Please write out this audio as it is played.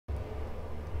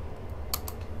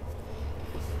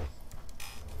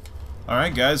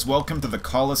Alright guys, welcome to the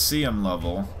Colosseum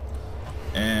level.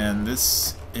 And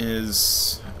this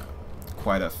is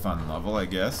quite a fun level, I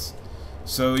guess.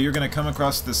 So you're going to come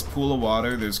across this pool of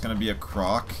water. There's going to be a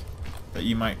croc that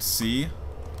you might see.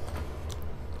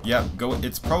 Yeah,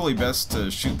 it's probably best to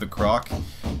shoot the croc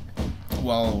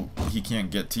while he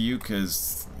can't get to you,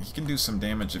 because he can do some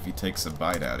damage if he takes a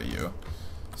bite out of you.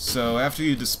 So after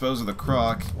you dispose of the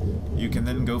croc, you can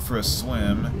then go for a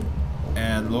swim,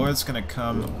 and Laura's going to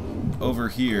come over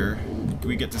here.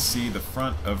 We get to see the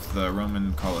front of the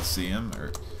Roman Colosseum,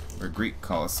 or Greek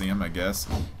Colosseum, I guess.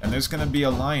 And there's going to be a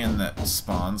lion that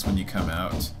spawns when you come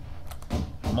out.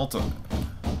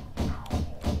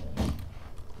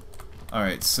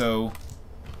 Alright, so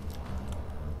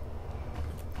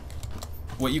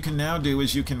what you can now do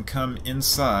is you can come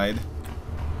inside.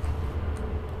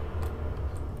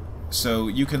 So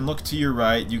you can look to your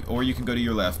right, or you can go to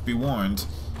your left. Be warned,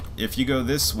 if you go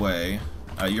this way,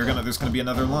 there's gonna be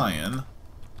another lion.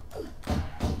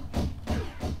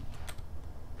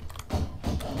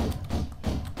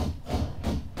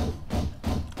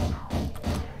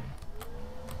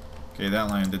 Okay, that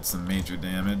lion did some major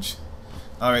damage.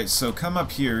 Alright, so come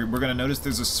up here. We're gonna notice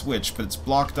there's a switch, but it's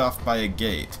blocked off by a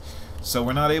gate. So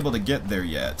we're not able to get there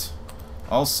yet.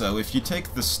 Also, if you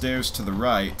take the stairs to the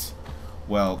right,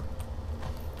 well,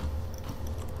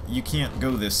 you can't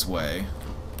go this way,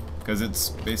 because it's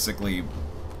basically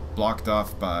blocked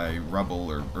off by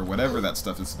rubble or whatever that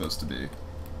stuff is supposed to be.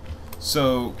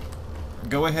 So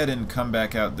go ahead and come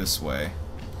back out this way,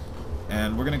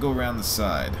 and we're gonna go around the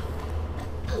side.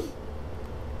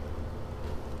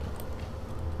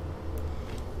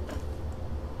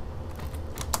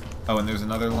 Oh, and there's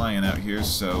another lion out here,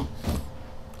 so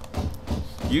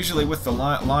usually with the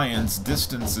lions,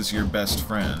 distance is your best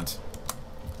friend,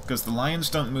 because the lions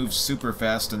don't move super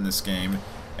fast in this game,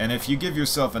 and if you give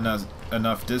yourself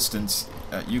enough distance,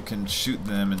 you can shoot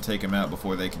them and take them out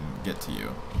before they can get to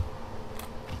you.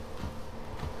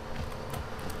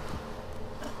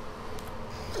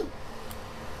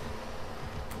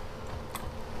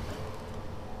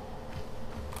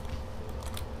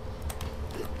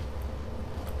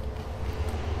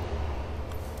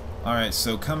 Alright,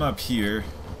 so come up here.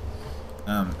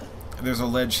 There's a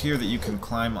ledge here that you can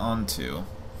climb onto.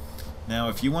 Now,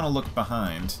 if you want to look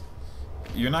behind,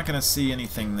 you're not going to see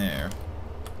anything there.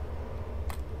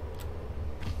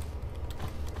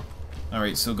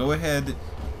 Alright, so go ahead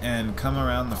and come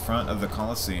around the front of the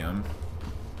Colosseum.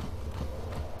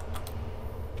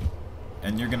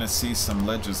 And you're going to see some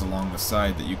ledges along the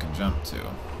side that you can jump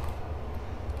to.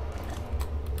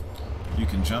 You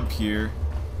can jump here.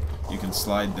 You can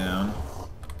slide down.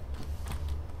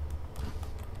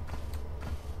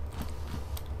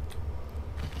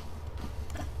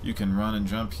 You can run and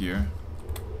jump here.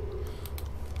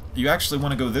 You actually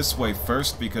want to go this way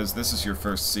first because this is your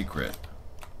first secret.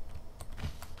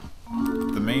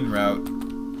 The main route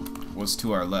was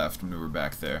to our left when we were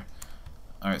back there.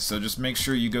 Alright, so just make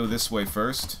sure you go this way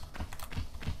first.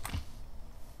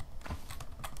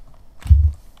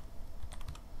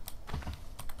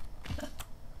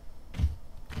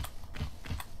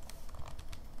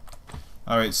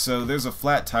 Alright, so there's a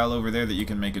flat tile over there that you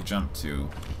can make a jump to.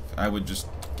 I would just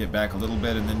get back a little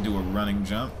bit and then do a running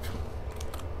jump.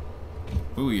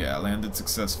 Ooh yeah, landed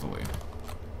successfully.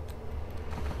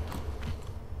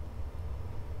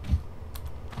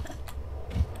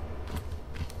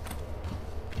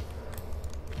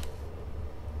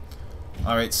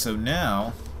 Alright, so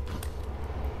now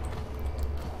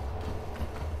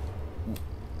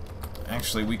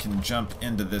actually we can jump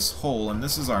into this hole, and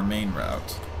this is our main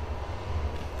route.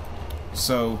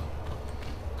 So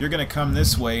you're going to come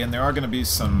this way, and there are going to be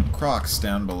some crocs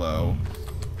down below.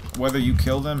 Whether you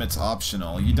kill them, it's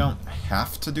optional. You don't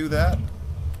have to do that.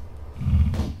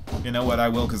 You know what, I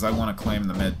will, because I want to claim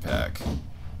the med pack.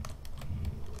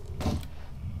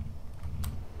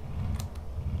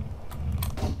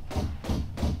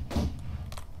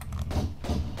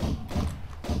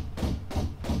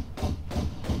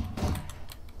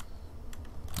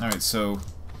 Alright, so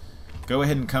go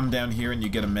ahead and come down here and you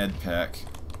get a med pack.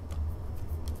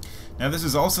 Now this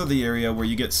is also the area where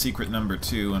you get secret number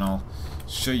 2, and I'll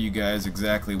show you guys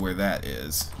exactly where that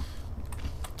is.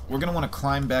 We're going to want to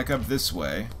climb back up this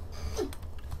way.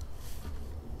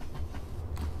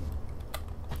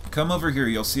 Come over here,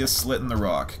 you'll see a slit in the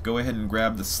rock. Go ahead and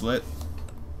grab the slit.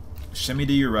 Shimmy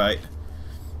to your right.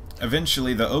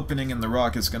 Eventually the opening in the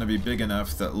rock is going to be big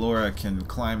enough that Laura can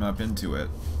climb up into it.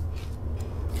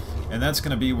 And that's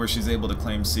going to be where she's able to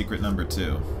claim secret number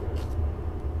 2.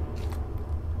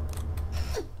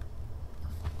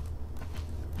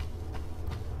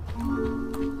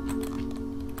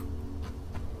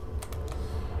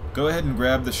 go ahead and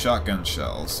grab the shotgun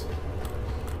shells.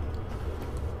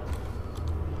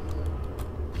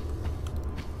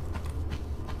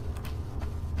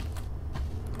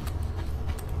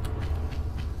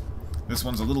 This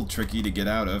one's a little tricky to get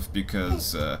out of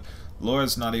because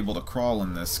Laura's not able to crawl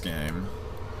in this game,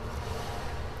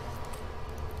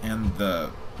 and the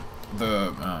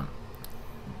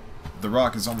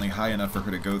rock is only high enough for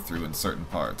her to go through in certain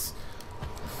parts.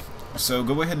 So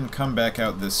go ahead and come back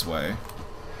out this way.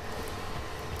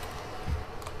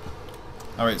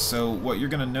 Alright, so what you're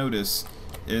going to notice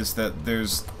is that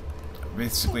there's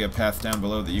basically a path down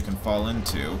below that you can fall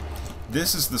into.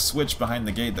 This is the switch behind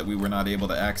the gate that we were not able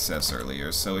to access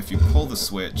earlier, so if you pull the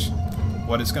switch,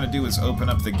 what it's going to do is open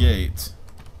up the gate.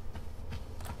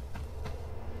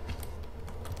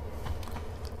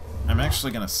 I'm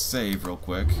actually going to save real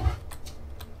quick.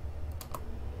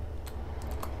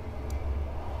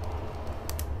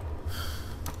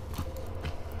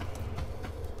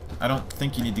 I don't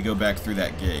think you need to go back through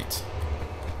that gate.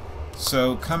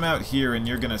 So come out here and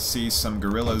you're going to see some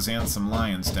gorillas and some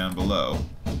lions down below.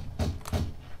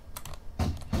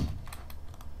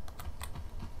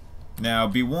 Now,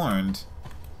 be warned,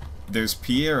 there's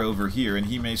Pierre over here, and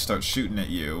he may start shooting at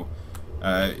you.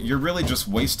 You're really just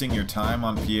wasting your time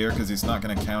on Pierre because he's not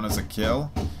going to count as a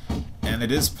kill, and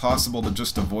it is possible to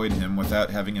just avoid him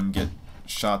without having him get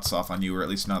shots off on you, or at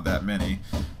least not that many.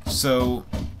 So,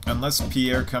 unless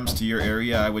Pierre comes to your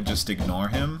area, I would just ignore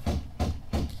him,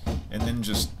 and then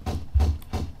just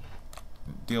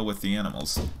deal with the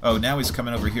animals. Oh, now he's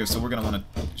coming over here, so we're going to want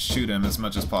to shoot him as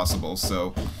much as possible.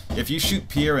 So if you shoot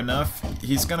Pierre enough,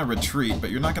 he's going to retreat,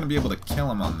 but you're not going to be able to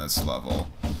kill him on this level.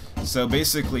 So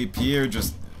basically, Pierre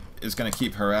just is going to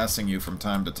keep harassing you from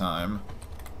time to time.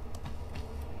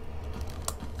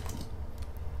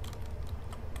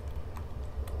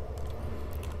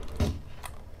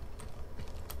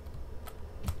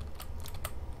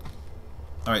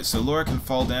 Alright, so Laura can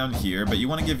fall down here, but you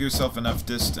want to give yourself enough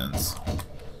distance.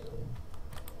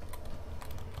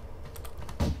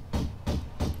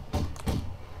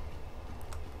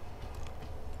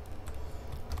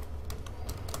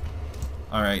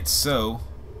 Alright, so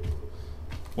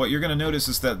what you're going to notice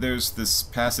is that there's this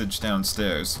passage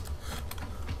downstairs.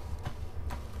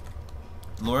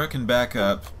 Laura can back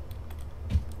up,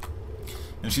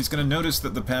 and she's going to notice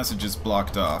that the passage is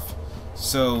blocked off.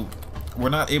 So we're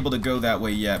not able to go that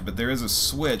way yet, but there is a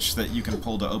switch that you can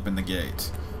pull to open the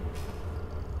gate.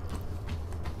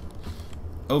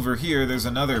 Over here, there's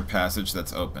another passage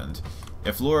that's opened.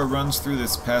 If Laura runs through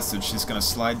this passage, she's going to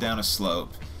slide down a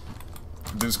slope.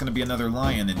 There's going to be another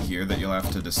lion in here that you'll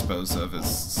have to dispose of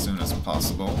as soon as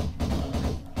possible.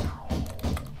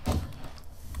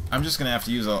 I'm just going to have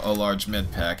to use a large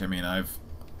med pack. I mean, I've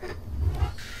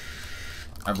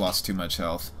lost too much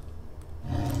health.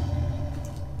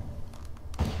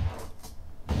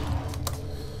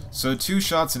 So 2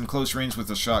 shots in close range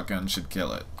with a shotgun should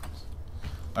kill it.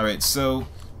 Alright, so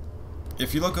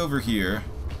if you look over here,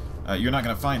 you're not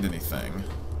going to find anything.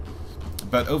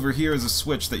 But over here is a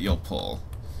switch that you'll pull.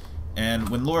 And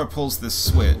when Laura pulls this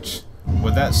switch,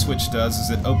 what that switch does is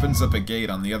it opens up a gate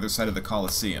on the other side of the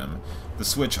Colosseum. The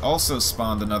switch also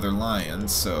spawned another lion,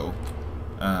 so...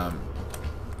 and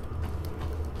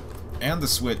the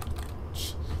switch...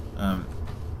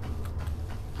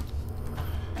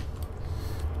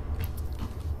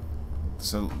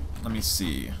 so, let me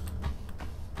see.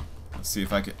 Let's see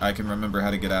if I can remember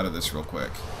how to get out of this real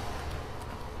quick.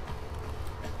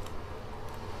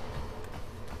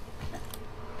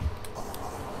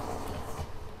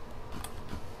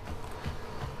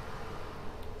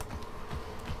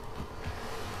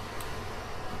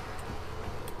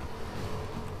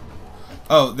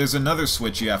 Oh, there's another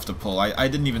switch you have to pull. I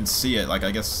didn't even see it. Like,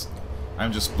 I guess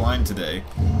I'm just blind today.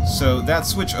 So that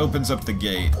switch opens up the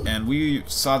gate, and we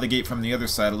saw the gate from the other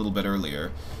side a little bit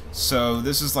earlier. So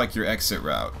this is like your exit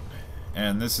route.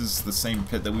 And this is the same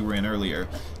pit that we were in earlier.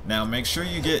 Now make sure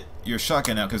you get your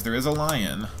shotgun out, because there is a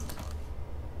lion.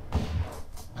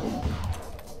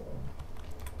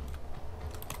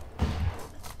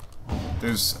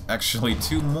 There's actually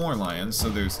 2 more lions, so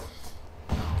there's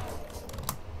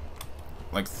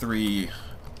like 3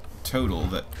 total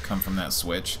that come from that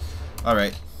switch.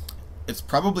 Alright, it's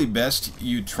probably best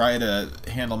you try to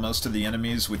handle most of the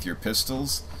enemies with your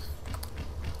pistols,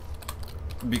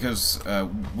 because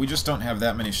we just don't have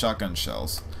that many shotgun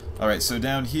shells. Alright, so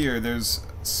down here there's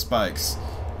spikes.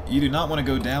 You do not want to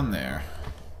go down there.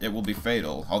 It will be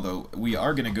fatal, although we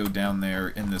are going to go down there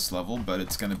in this level, but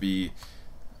it's going to be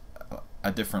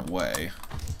a different way.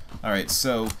 Alright,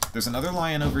 so there's another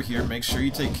lion over here. Make sure you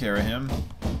take care of him.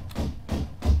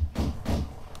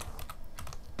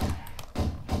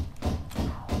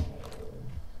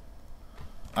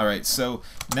 Alright, so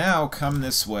now come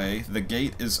this way, the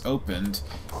gate is opened,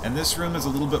 and this room is a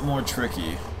little bit more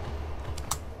tricky.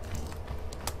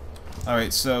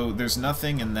 Alright, so there's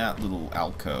nothing in that little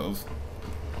alcove.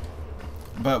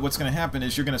 But what's going to happen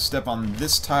is you're going to step on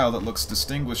this tile that looks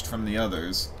distinguished from the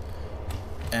others,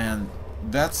 and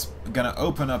that's going to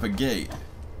open up a gate.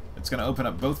 It's going to open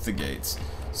up both the gates.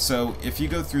 So if you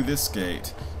go through this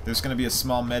gate, there's going to be a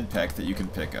small med pack that you can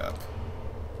pick up.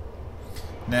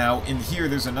 Now, in here,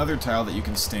 there's another tile that you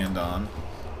can stand on,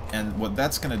 and what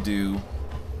that's going to do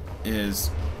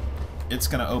is it's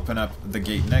going to open up the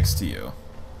gate next to you.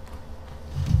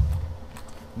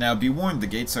 Now, be warned, the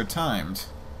gates are timed.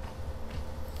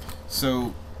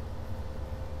 So,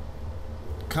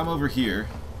 come over here,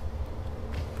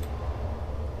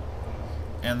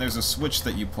 and there's a switch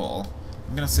that you pull.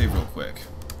 I'm going to save real quick.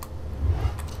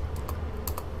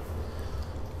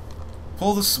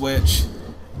 Pull the switch,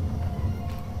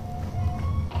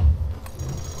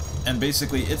 and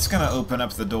basically it's going to open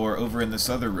up the door over in this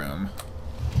other room.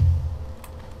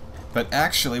 But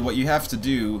actually what you have to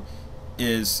do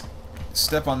is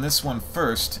step on this one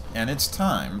first, and it's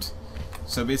timed.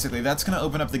 So basically that's going to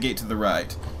open up the gate to the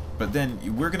right. But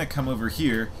then we're going to come over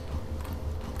here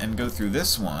and go through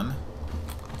this one,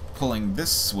 pulling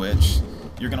this switch.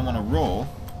 You're going to want to roll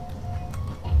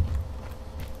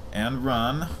and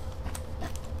run,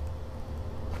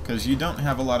 because you don't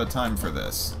have a lot of time for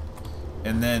this.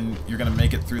 And then you're going to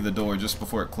make it through the door just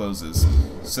before it closes.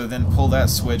 So then pull that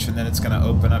switch, and then it's going to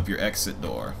open up your exit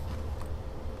door.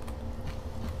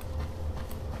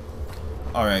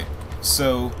 Alright,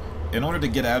 so in order to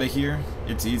get out of here,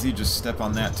 it's easy, just step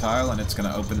on that tile and it's going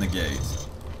to open the gate.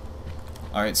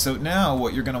 Alright, so now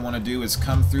what you're going to want to do is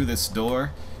come through this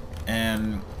door,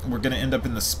 and we're going to end up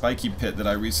in the spiky pit that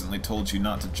I recently told you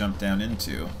not to jump down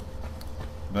into.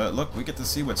 But look, we get to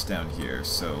see what's down here,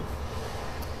 so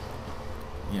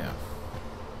yeah.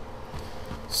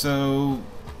 So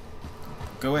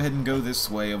go ahead and go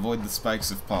this way, avoid the spikes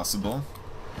if possible.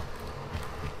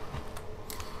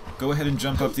 Go ahead and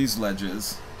jump up these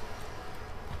ledges.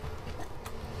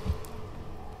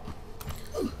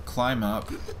 Climb up.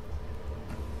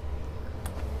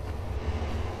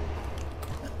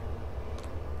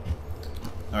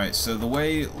 Alright, so the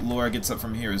way Lara gets up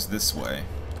from here is this way.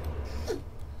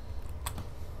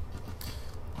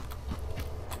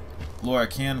 Lara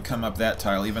can come up that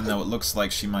tile, even though it looks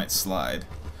like she might slide.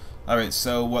 Alright,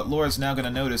 so what Laura's now going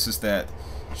to notice is that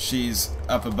she's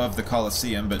up above the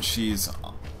Colosseum, but she's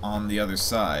on the other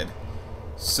side.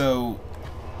 So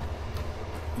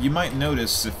you might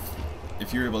notice,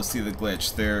 if you're able to see the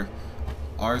glitch, there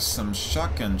are some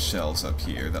shotgun shells up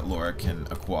here that Lara can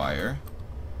acquire.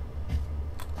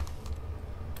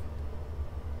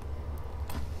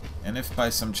 And if by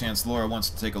some chance Lara wants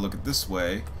to take a look at this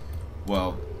way,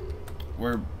 well,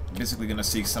 we're basically going to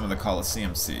seek some of the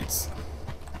Colosseum seats.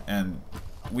 And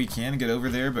we can get over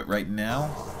there, but right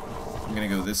now, I'm going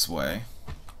to go this way.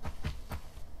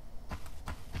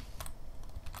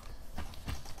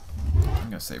 I'm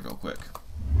going to save real quick.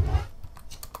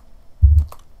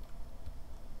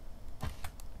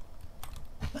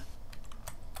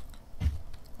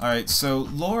 Alright, so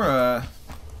Lara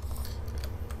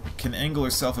can angle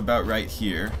herself about right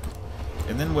here,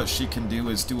 and then what she can do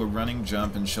is do a running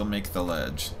jump and she'll make the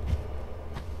ledge.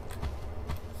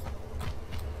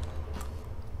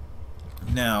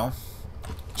 Now,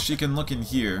 she can look in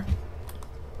here,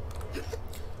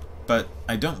 but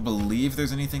I don't believe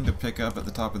there's anything to pick up at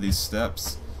the top of these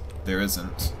steps. There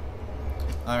isn't.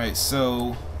 Alright,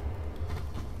 so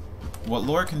what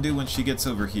Lara can do when she gets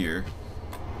over here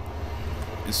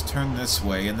is turn this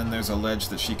way, and then there's a ledge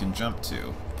that she can jump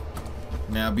to.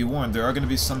 Now, be warned, there are going to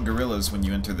be some gorillas when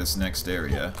you enter this next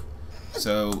area.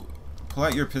 So, pull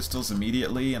out your pistols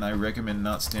immediately, and I recommend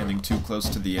not standing too close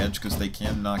to the edge, because they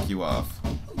can knock you off.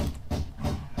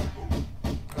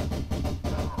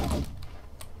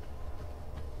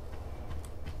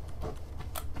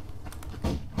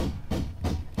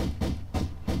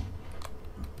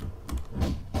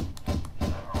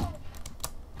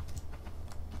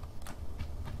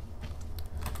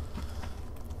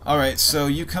 Alright, so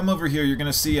you come over here, you're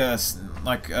going to see a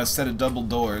set of double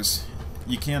doors.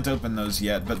 You can't open those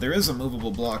yet, but there is a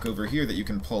movable block over here that you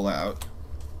can pull out.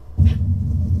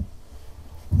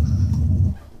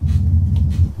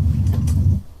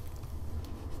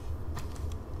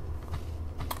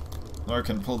 Lara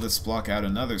can pull this block out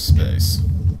another space.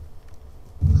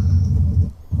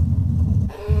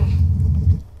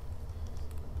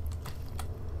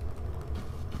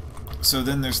 So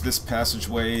then there's this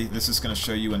passageway. This is going to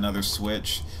show you another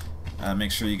switch.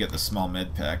 Make sure you get the small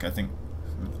med pack. I think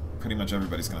pretty much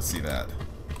everybody's going to see that.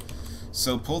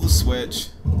 So pull the switch,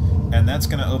 and that's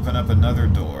going to open up another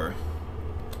door.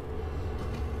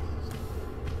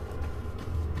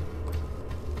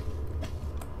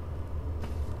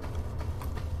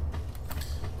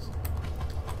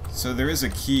 So there is a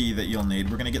key that you'll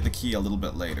need. We're going to get the key a little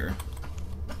bit later.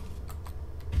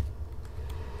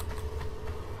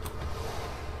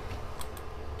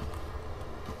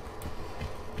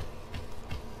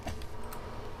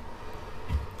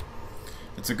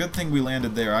 It's a good thing we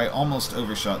landed there. I almost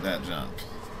overshot that jump.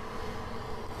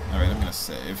 Alright, I'm gonna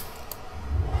save.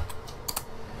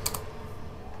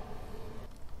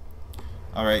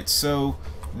 Alright, so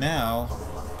now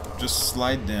just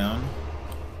slide down.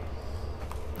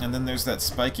 And then there's that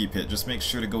spiky pit. Just make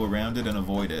sure to go around it and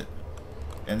avoid it.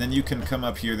 And then you can come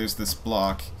up here. There's this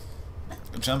block.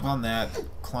 Jump on that,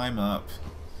 climb up.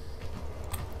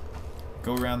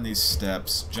 Go around these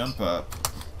steps, jump up.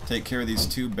 Take care of these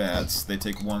two bats. They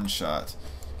take one shot.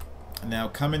 Now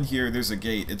come in here. There's a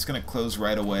gate. It's going to close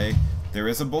right away. There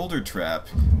is a boulder trap.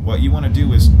 What you want to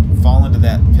do is fall into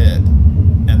that pit,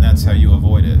 and that's how you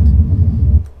avoid it.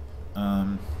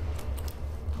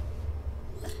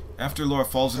 After Lara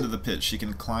falls into the pit, she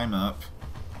can climb up,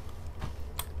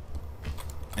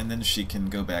 and then she can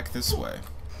go back this way.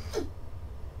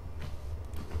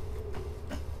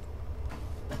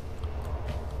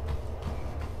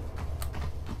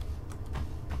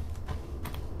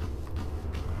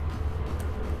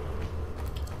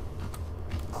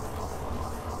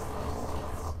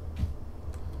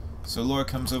 So Lara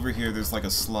comes over here, there's like a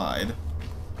slide.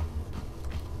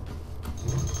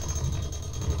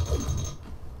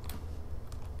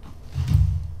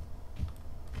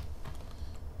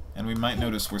 And we might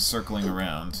notice we're circling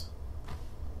around.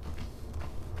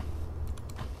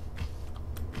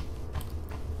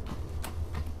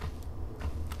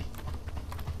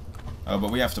 Oh,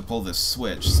 but we have to pull this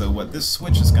switch. So what this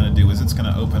switch is going to do is it's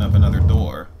going to open up another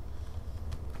door.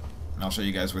 And I'll show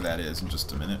you guys where that is in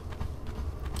just a minute.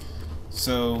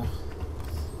 So,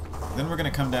 then we're going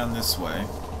to come down this way.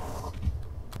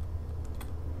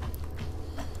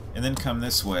 And then come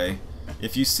this way.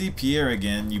 If you see Pierre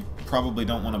again, you probably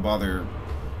don't want to bother.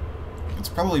 It's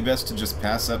probably best to just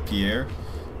pass up Pierre,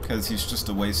 because he's just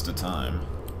a waste of time.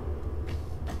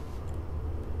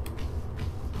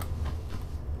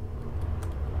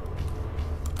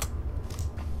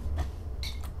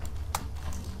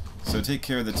 So take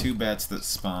care of the two bats that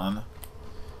spawn.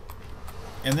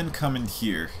 And then come in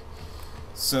here.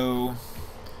 So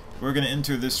we're going to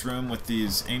enter this room with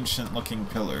these ancient looking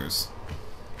pillars.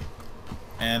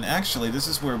 And actually this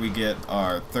is where we get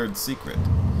our third secret.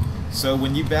 So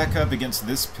when you back up against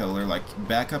this pillar, like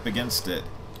back up against it,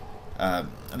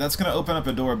 that's going to open up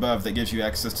a door above that gives you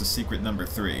access to secret number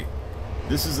 3.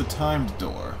 This is a timed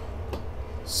door.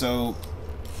 So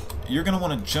you're going to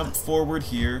want to jump forward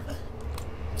here,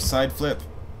 side flip,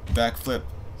 back flip,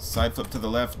 side flip to the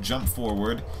left, jump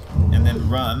forward, and then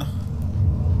run.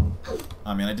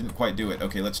 I mean, I didn't quite do it.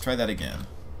 Okay, let's try that again.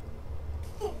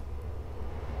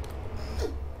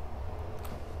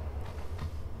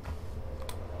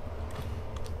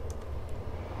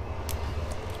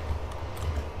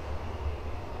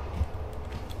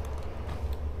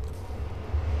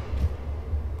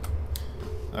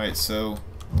 Alright, so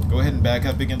go ahead and back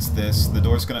up against this. The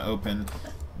door's going to open.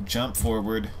 Jump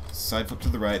forward, side flip to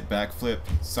the right, back flip,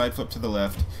 side flip to the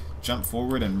left, jump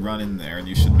forward and run in there, and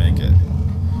you should make it.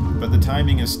 But the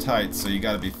timing is tight, so you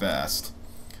gotta be fast.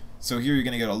 So here you're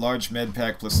gonna get a large med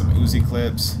pack plus some Uzi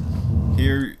clips.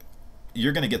 Here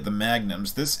you're gonna get the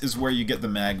magnums. This is where you get the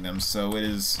magnums, so it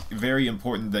is very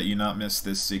important that you not miss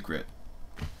this secret.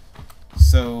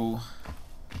 So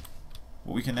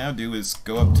what we can now do is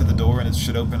go up to the door and it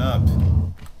should open up.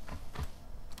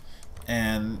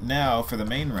 And now, for the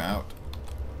main route,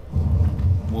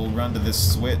 we'll run to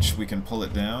this switch. We can pull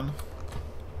it down.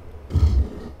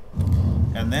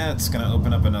 And that's going to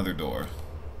open up another door.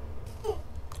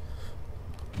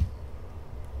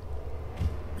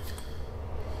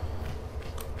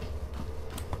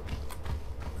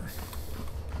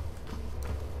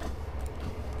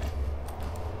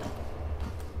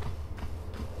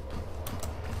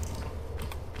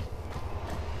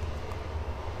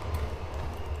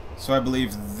 So I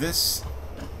believe this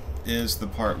is the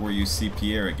part where you see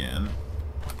Pierre again.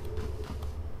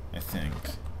 I think.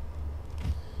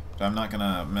 But I'm not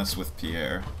gonna mess with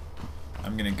Pierre.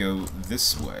 I'm gonna go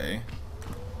this way.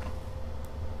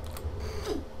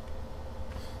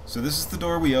 So this is the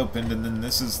door we opened, and then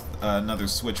this is another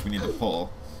switch we need to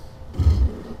pull.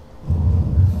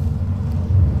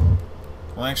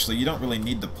 Well, actually, you don't really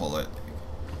need to pull it,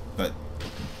 but...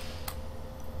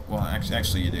 Well,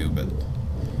 actually you do, but...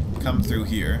 Come through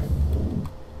here.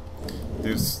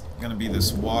 there's gonna be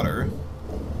this water.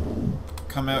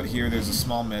 Come out here, there's a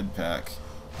small med pack.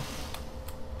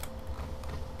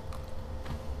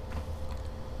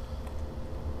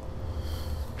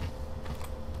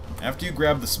 After you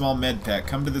grab the small med pack,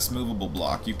 come to this movable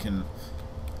block. You can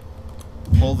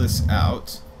pull this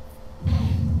out.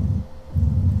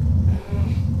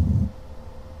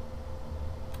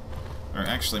 Or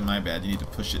actually, my bad, you need to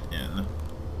push it in.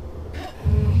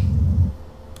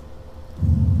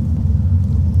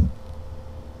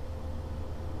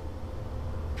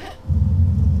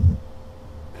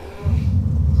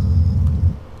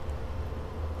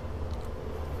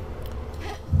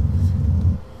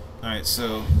 Alright,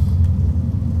 so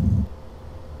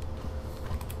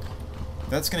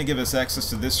that's going to give us access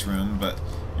to this room, but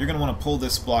you're going to want to pull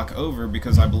this block over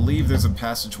because I believe there's a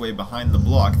passageway behind the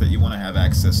block that you want to have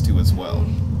access to as well.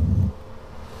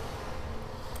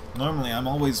 Normally, I'm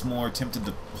always more tempted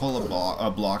to pull a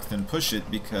block than push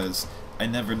it because I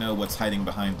never know what's hiding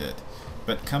behind it.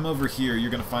 But come over here,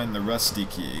 you're going to find the rusty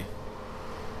key.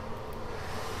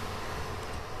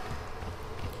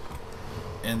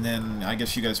 And then, I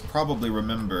guess you guys probably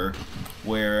remember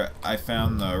where I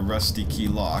found the rusty key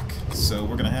lock. So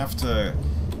we're going to have to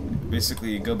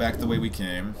basically go back the way we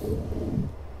came.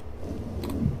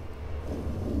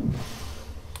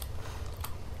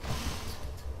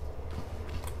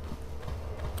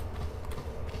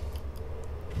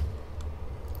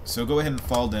 So go ahead and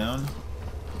fall down.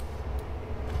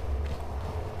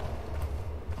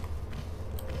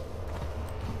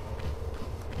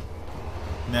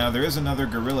 Now, there is another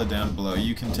gorilla down below.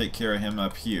 You can take care of him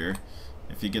up here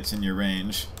if he gets in your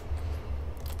range.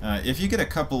 If you get a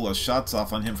couple of shots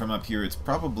off on him from up here, it's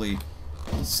probably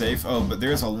safe. Oh, but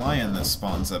there's a lion that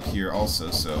spawns up here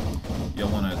also, so you'll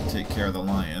want to take care of the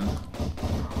lion.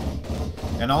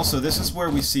 And also, this is where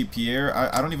we see Pierre.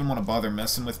 I don't even want to bother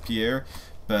messing with Pierre,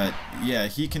 but yeah,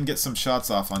 he can get some shots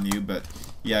off on you. But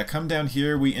yeah, come down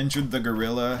here. We injured the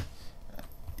gorilla.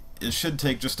 It should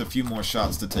take just a few more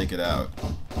shots to take it out.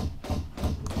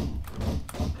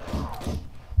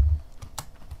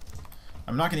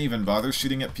 I'm not going to even bother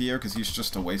shooting at Pierre because he's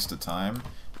just a waste of time.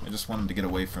 I just want him to get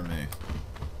away from me.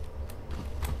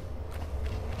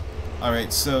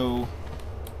 Alright, so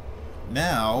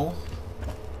now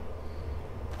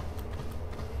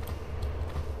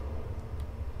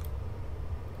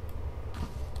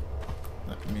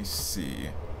let me see.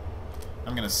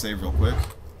 I'm going to save real quick.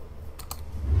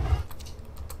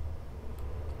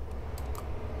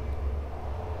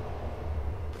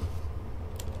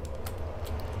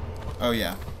 Oh,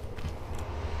 yeah.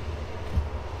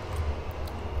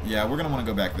 Yeah, we're going to want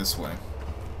to go back this way.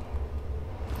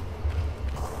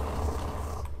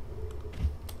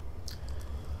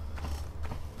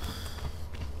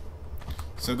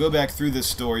 So go back through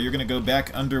this door. You're going to go back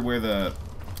under where the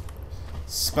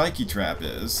spiky trap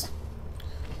is.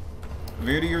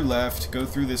 Veer to your left, go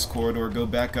through this corridor, go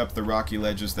back up the rocky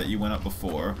ledges that you went up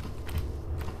before.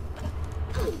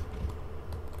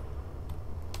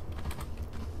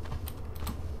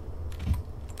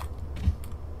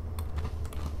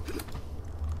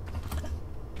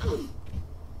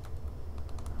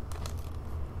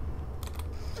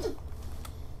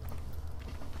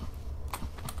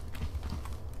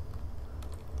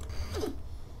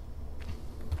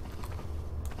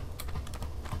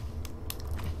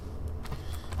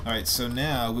 Alright, so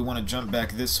now we want to jump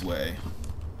back this way.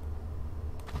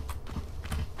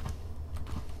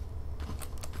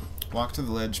 Walk to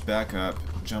the ledge, back up,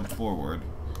 jump forward,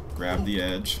 grab the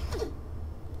edge.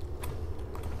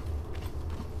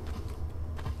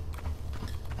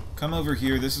 Come over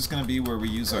here, this is going to be where we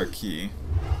use our key.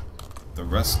 The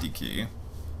rusty key.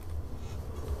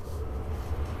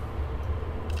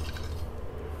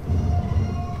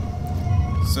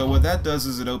 So what that does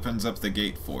is it opens up the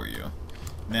gate for you.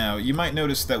 Now, you might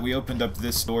notice that we opened up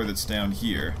this door that's down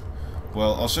here.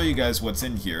 Well, I'll show you guys what's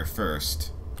in here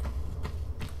first.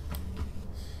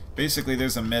 Basically,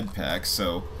 there's a med pack,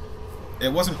 so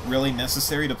it wasn't really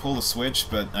necessary to pull the switch,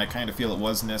 but I kind of feel it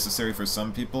was necessary for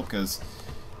some people, because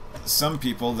some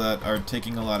people that are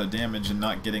taking a lot of damage and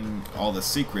not getting all the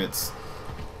secrets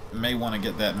may want to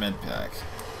get that med pack.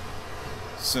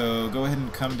 So, go ahead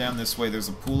and come down this way. There's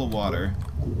a pool of water.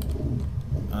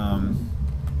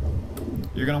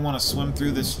 You're going to want to swim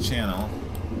through this channel.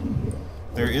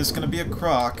 There is going to be a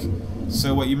croc,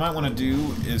 so what you might want to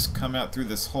do is come out through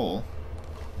this hole.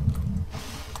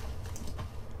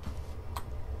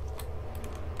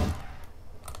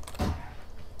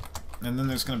 And then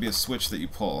there's going to be a switch that you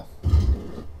pull.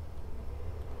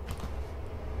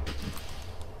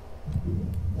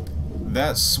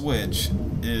 That switch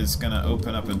is going to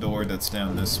open up a door that's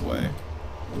down this way.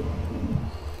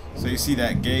 So you see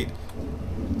that gate.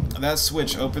 That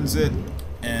switch opens it,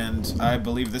 and I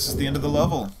believe this is the end of the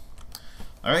level.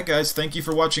 Alright guys, thank you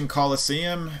for watching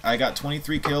Colosseum. I got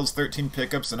 23 kills, 13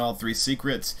 pickups, and all 3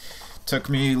 secrets. Took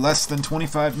me less than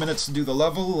 25 minutes to do the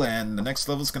level, and the next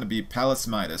level is going to be Palace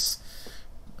Midas.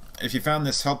 If you found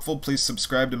this helpful, please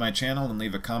subscribe to my channel and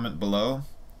leave a comment below.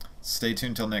 Stay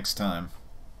tuned till next time.